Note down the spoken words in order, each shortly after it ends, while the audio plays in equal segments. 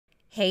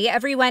Hey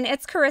everyone,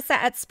 it's Carissa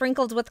at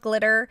Sprinkled with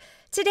Glitter.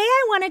 Today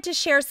I wanted to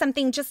share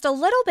something just a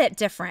little bit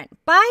different.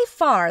 By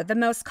far, the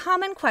most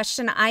common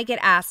question I get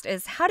asked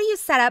is, how do you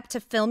set up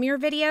to film your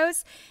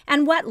videos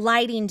and what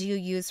lighting do you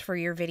use for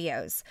your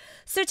videos?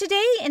 So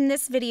today in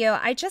this video,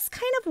 I just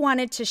kind of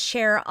wanted to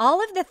share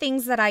all of the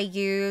things that I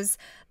use,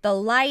 the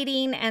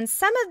lighting, and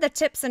some of the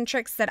tips and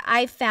tricks that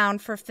I've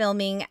found for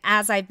filming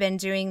as I've been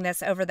doing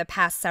this over the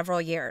past several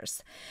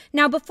years.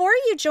 Now, before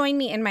you join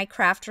me in my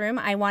craft room,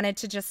 I wanted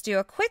to just do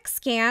a quick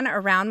scan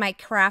around my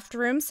craft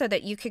room so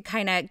that you could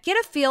kind of get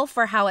a feel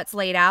for how it's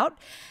laid out.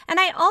 And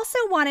I also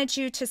wanted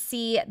you to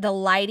see the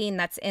lighting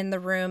that's in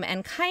the room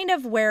and kind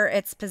of where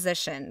it's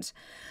positioned.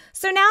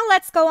 So now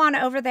let's go on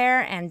over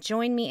there and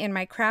join me in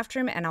my craft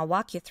room and I'll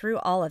walk you through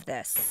all of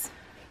this.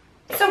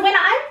 So when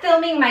I'm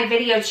filming my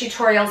video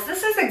tutorials,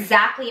 this is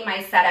exactly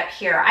my setup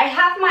here. I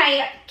have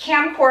my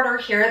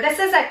camcorder here. This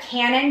is a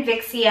Canon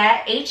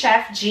Vixia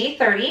HF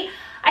G30.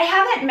 I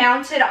have it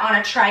mounted on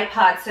a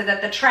tripod so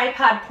that the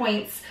tripod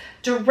points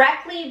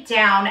directly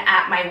down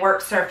at my work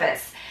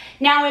surface.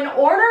 Now, in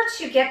order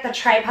to get the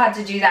tripod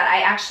to do that,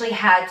 I actually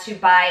had to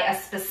buy a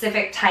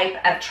specific type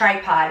of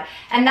tripod,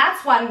 and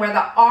that's one where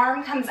the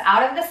arm comes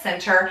out of the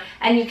center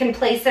and you can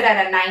place it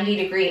at a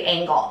 90-degree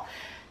angle.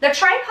 The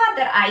tripod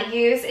that I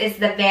use is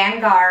the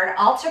Vanguard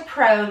Alta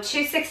Pro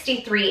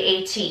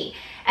 263 AT,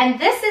 and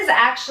this is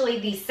actually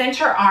the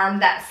center arm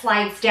that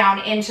slides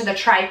down into the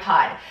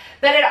tripod.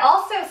 But it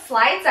also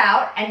slides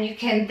out, and you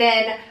can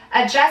then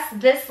adjust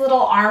this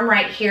little arm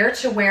right here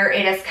to where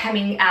it is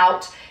coming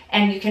out,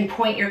 and you can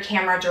point your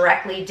camera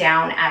directly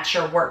down at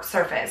your work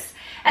surface.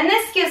 And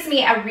this gives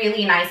me a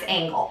really nice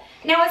angle.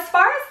 Now, as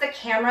far as the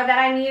camera that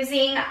I'm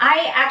using,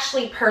 I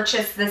actually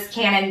purchased this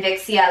Canon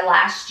Vixia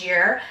last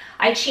year.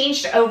 I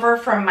changed over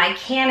from my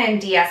Canon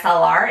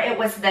DSLR. It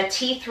was the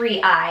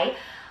T3i.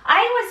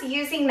 I was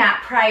using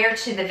that prior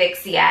to the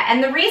Vixia,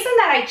 and the reason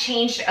that I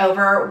changed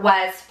over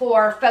was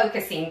for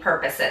focusing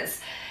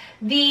purposes.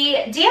 The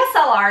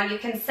DSLR you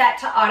can set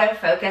to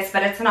autofocus,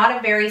 but it's not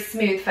a very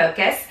smooth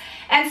focus,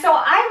 and so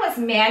I was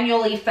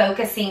manually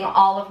focusing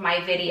all of my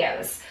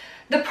videos.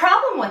 The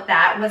problem with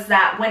that was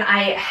that when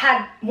I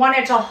had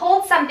wanted to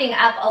hold something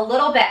up a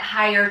little bit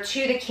higher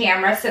to the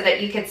camera so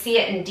that you could see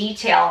it in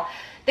detail,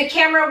 the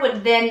camera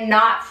would then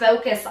not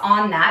focus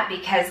on that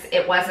because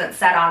it wasn't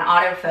set on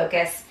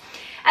autofocus.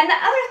 And the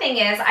other thing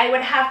is I would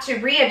have to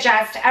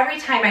readjust every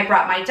time I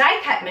brought my die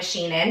cut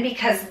machine in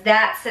because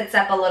that sits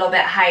up a little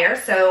bit higher,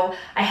 so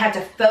I had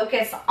to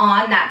focus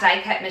on that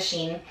die cut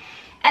machine.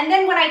 And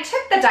then when I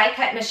took the die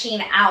cut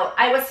machine out,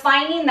 I was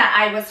finding that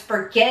I was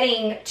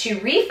forgetting to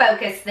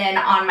refocus then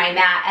on my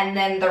mat, and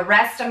then the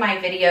rest of my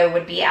video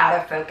would be out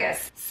of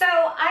focus. So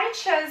I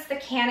chose the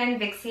Canon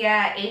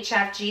Vixia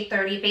HF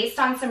G30 based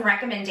on some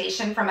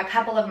recommendation from a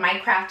couple of my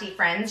crafty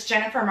friends.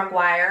 Jennifer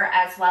McGuire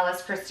as well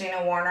as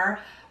Christina Warner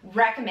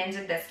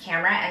recommended this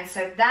camera, and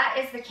so that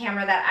is the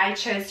camera that I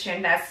chose to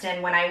invest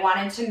in when I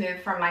wanted to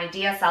move from my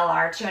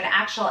DSLR to an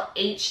actual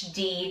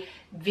HD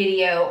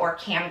video or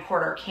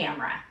camcorder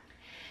camera.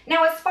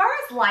 Now, as far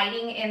as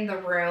lighting in the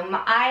room,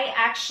 I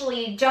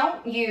actually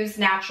don't use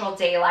natural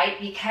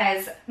daylight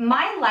because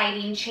my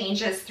lighting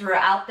changes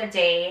throughout the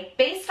day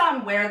based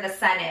on where the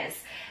sun is.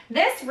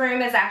 This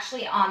room is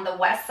actually on the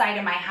west side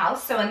of my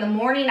house, so in the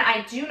morning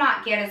I do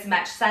not get as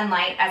much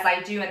sunlight as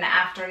I do in the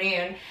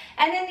afternoon.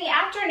 And in the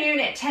afternoon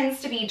it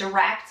tends to be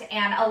direct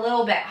and a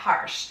little bit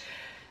harsh.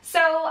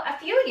 So a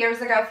few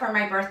years ago for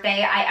my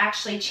birthday, I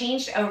actually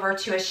changed over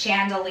to a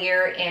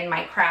chandelier in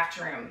my craft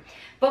room.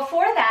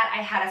 Before that,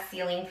 I had a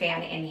ceiling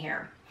fan in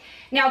here.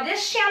 Now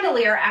this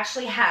chandelier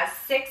actually has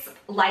 6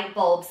 light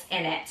bulbs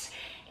in it.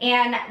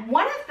 And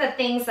one of the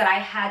things that I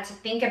had to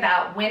think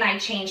about when I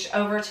changed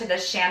over to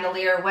this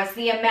chandelier was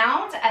the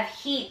amount of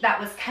heat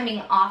that was coming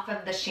off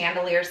of the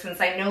chandelier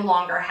since I no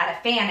longer had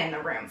a fan in the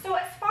room. So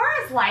as far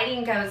as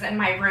lighting goes in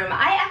my room,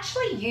 I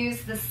actually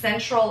use the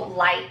central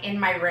light in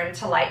my room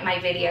to light my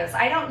videos.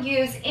 I don't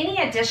use any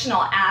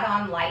additional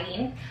add-on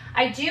lighting.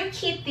 I do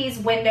keep these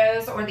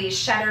windows or these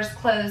shutters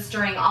closed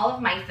during all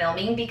of my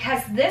filming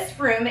because this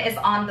room is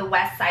on the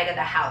west side of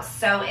the house.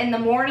 So in the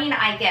morning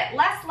I get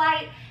less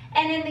light,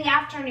 and in the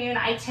afternoon,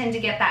 I tend to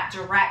get that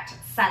direct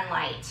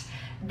sunlight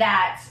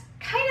that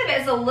kind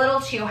of is a little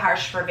too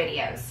harsh for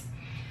videos.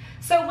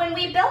 So when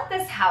we built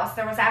this house,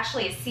 there was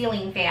actually a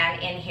ceiling fan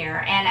in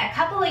here, and a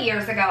couple of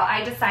years ago,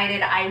 I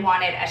decided I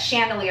wanted a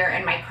chandelier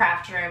in my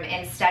craft room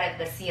instead of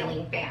the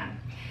ceiling fan.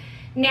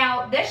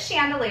 Now, this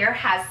chandelier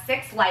has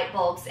 6 light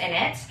bulbs in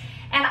it,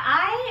 and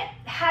I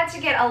had to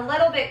get a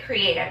little bit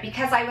creative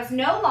because I was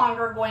no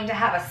longer going to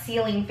have a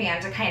ceiling fan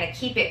to kind of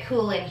keep it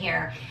cool in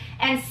here.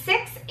 And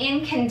 6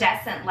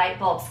 incandescent light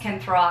bulbs can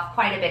throw off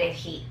quite a bit of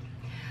heat.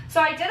 So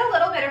I did a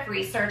little bit of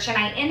research and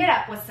I ended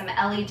up with some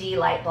LED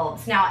light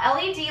bulbs. Now,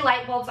 LED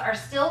light bulbs are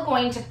still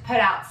going to put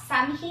out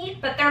some heat,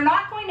 but they're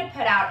not going to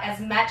put out as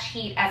much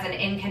heat as an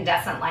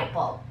incandescent light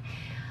bulb.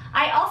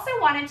 I also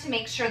wanted to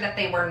make sure that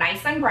they were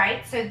nice and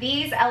bright, so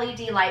these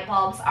LED light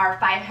bulbs are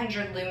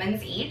 500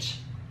 lumens each.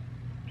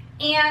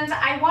 and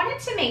I wanted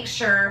to make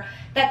sure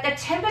that the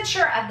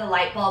temperature of the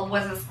light bulb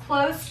was as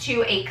close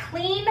to a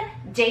clean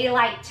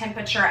daylight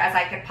temperature as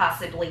I could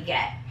possibly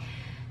get.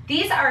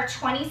 These are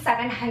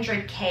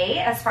 2700K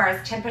as far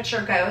as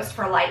temperature goes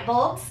for light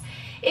bulbs.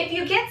 If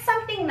you get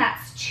something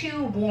that's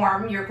too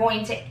warm, you're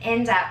going to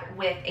end up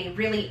with a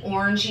really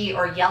orangey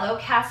or yellow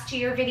cast to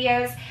your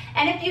videos.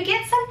 And if you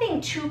get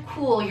something too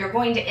cool, you're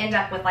going to end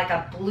up with like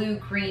a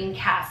blue-green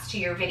cast to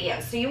your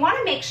videos. So you want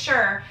to make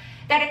sure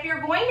that if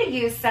you're going to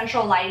use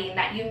central lighting,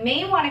 that you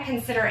may want to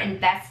consider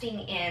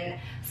investing in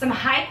some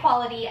high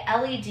quality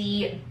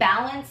LED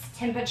balanced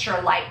temperature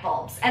light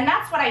bulbs. And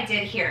that's what I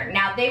did here.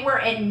 Now, they were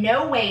in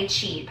no way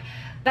cheap,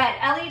 but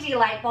LED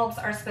light bulbs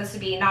are supposed to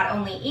be not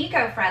only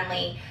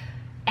eco-friendly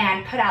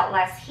and put out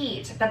less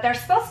heat, but they're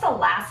supposed to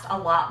last a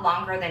lot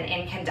longer than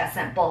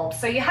incandescent bulbs.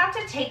 So you have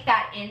to take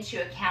that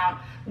into account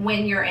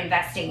when you're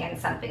investing in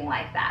something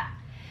like that.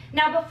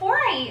 Now, before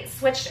I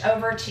switched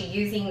over to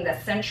using the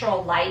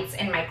central lights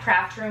in my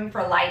craft room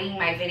for lighting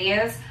my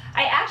videos,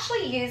 I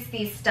actually use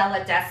these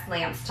Stella desk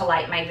lamps to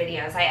light my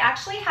videos. I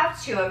actually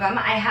have two of them.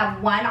 I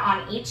have one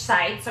on each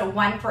side, so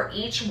one for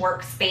each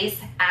workspace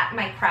at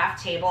my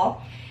craft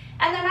table.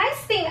 And the nice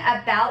thing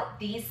about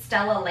these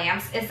Stella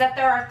lamps is that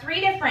there are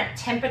 3 different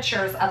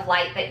temperatures of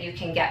light that you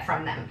can get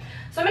from them.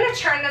 So I'm going to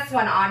turn this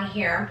one on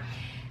here.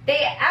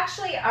 They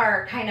actually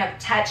are kind of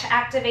touch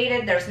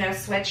activated. There's no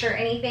switch or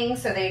anything,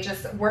 so they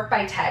just work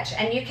by touch.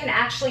 And you can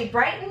actually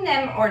brighten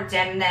them or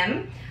dim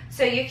them,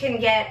 so you can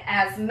get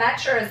as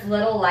much or as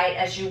little light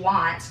as you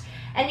want.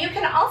 And you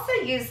can also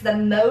use the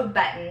mode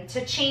button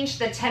to change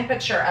the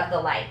temperature of the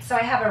light. So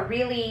I have a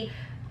really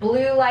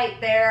blue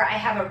light there, I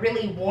have a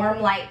really warm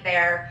light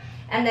there,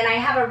 and then I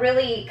have a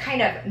really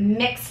kind of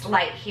mixed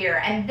light here.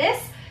 And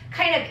this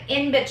kind of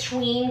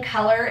in-between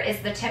color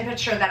is the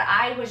temperature that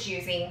I was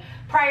using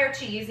prior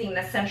to using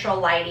the central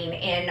lighting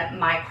in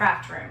my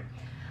craft room.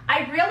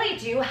 I really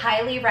do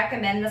highly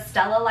recommend the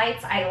Stella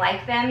lights. I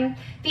like them.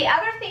 The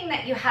other thing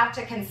that you have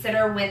to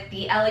consider with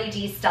the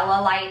LED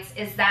Stella lights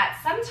is that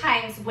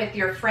sometimes with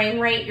your frame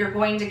rate, you're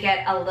going to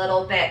get a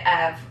little bit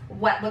of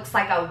what looks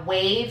like a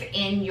wave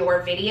in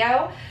your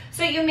video.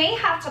 So you may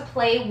have to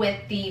play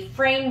with the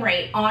frame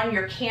rate on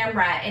your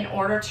camera in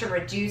order to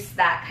reduce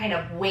that kind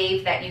of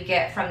wave that you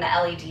get from the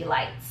LED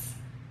lights.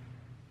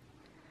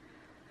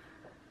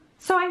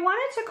 So I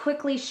wanted to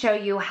quickly show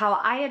you how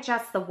I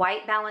adjust the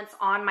white balance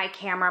on my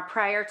camera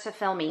prior to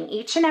filming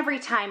each and every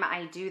time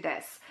I do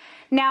this.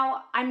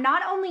 Now, I'm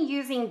not only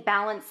using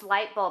balanced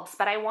light bulbs,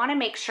 but I want to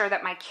make sure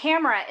that my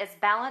camera is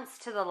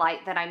balanced to the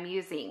light that I'm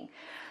using.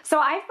 So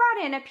I've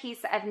brought in a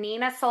piece of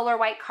Neenah Solar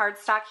White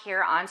cardstock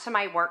here onto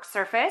my work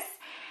surface,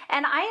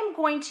 and I am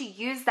going to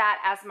use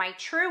that as my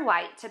true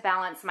white to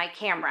balance my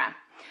camera.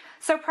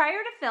 So prior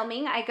to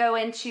filming, I go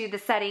into the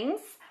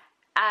settings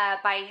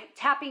by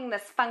tapping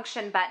this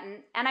function button,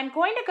 and I'm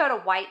going to go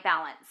to white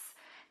balance.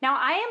 Now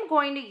I am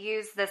going to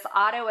use this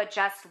auto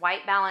adjust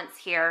white balance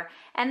here,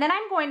 and then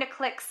I'm going to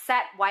click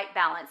set white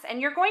balance, and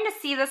you're going to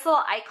see this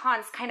little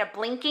icon's kind of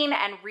blinking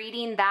and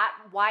reading that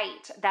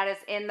white that is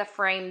in the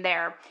frame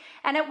there,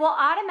 and it will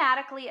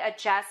automatically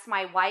adjust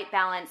my white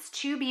balance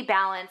to be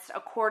balanced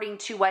according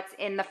to what's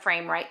in the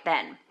frame right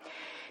then.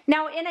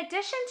 Now, in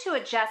addition to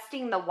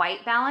adjusting the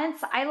white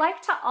balance, I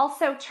like to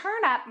also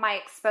turn up my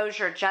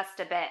exposure just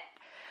a bit.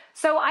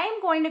 So I am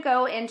going to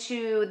go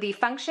into the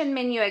function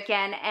menu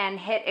again and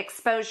hit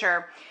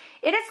exposure.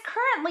 It is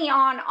currently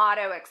on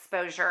auto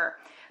exposure,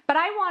 but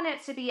I want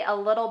it to be a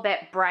little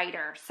bit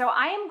brighter. So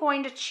I am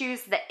going to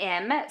choose the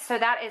M, so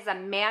that is a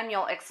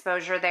manual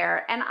exposure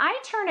there, and I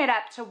turn it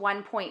up to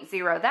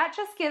 1.0. That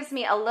just gives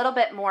me a little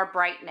bit more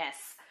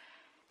brightness.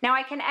 Now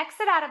I can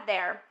exit out of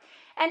there,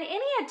 and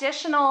any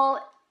additional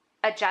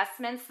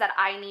adjustments that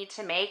I need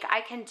to make,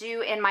 I can do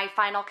in my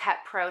Final Cut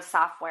Pro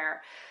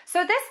software.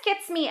 So this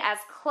gets me as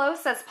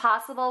close as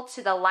possible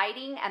to the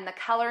lighting and the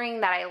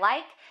coloring that I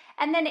like,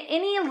 and then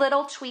any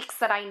little tweaks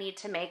that I need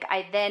to make,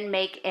 I then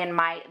make in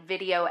my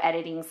video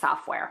editing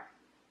software.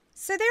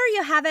 So there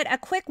you have it, a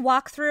quick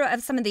walkthrough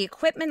of some of the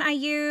equipment I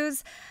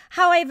use,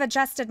 how I've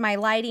adjusted my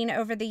lighting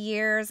over the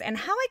years, and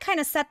how I kind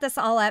of set this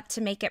all up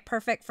to make it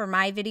perfect for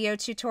my video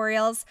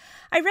tutorials.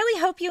 I really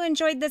hope you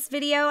enjoyed this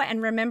video,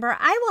 and remember,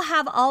 I will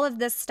have all of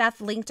this stuff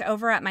linked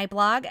over at my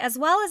blog as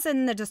well as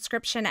in the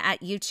description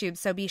at YouTube,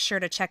 so be sure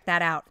to check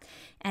that out.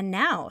 And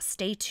now,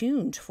 stay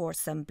tuned for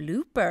some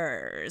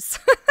bloopers.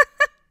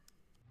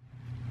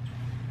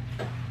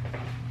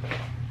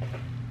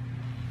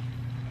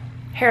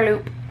 Hair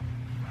loop.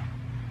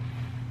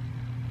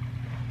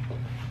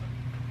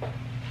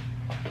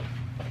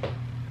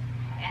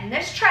 And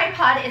this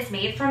tripod is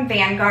made from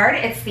Vanguard.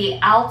 It's the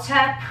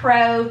Alta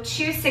Pro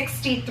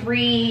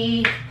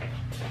 263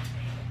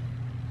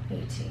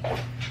 AT.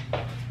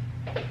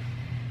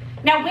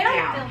 Now when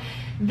I film,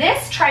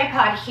 this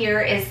tripod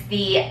here is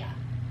the,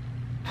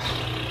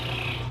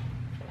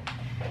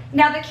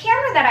 now the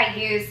camera that I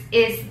use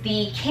is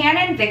the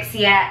Canon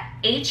Vixia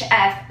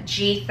HF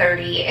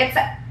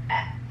G30.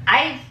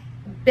 I've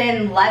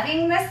been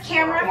loving this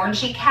camera,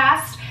 orangey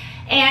cast.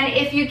 And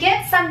if you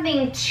get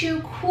something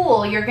too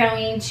cool, you're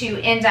going to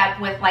end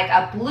up with like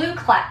a blue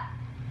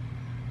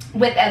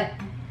with a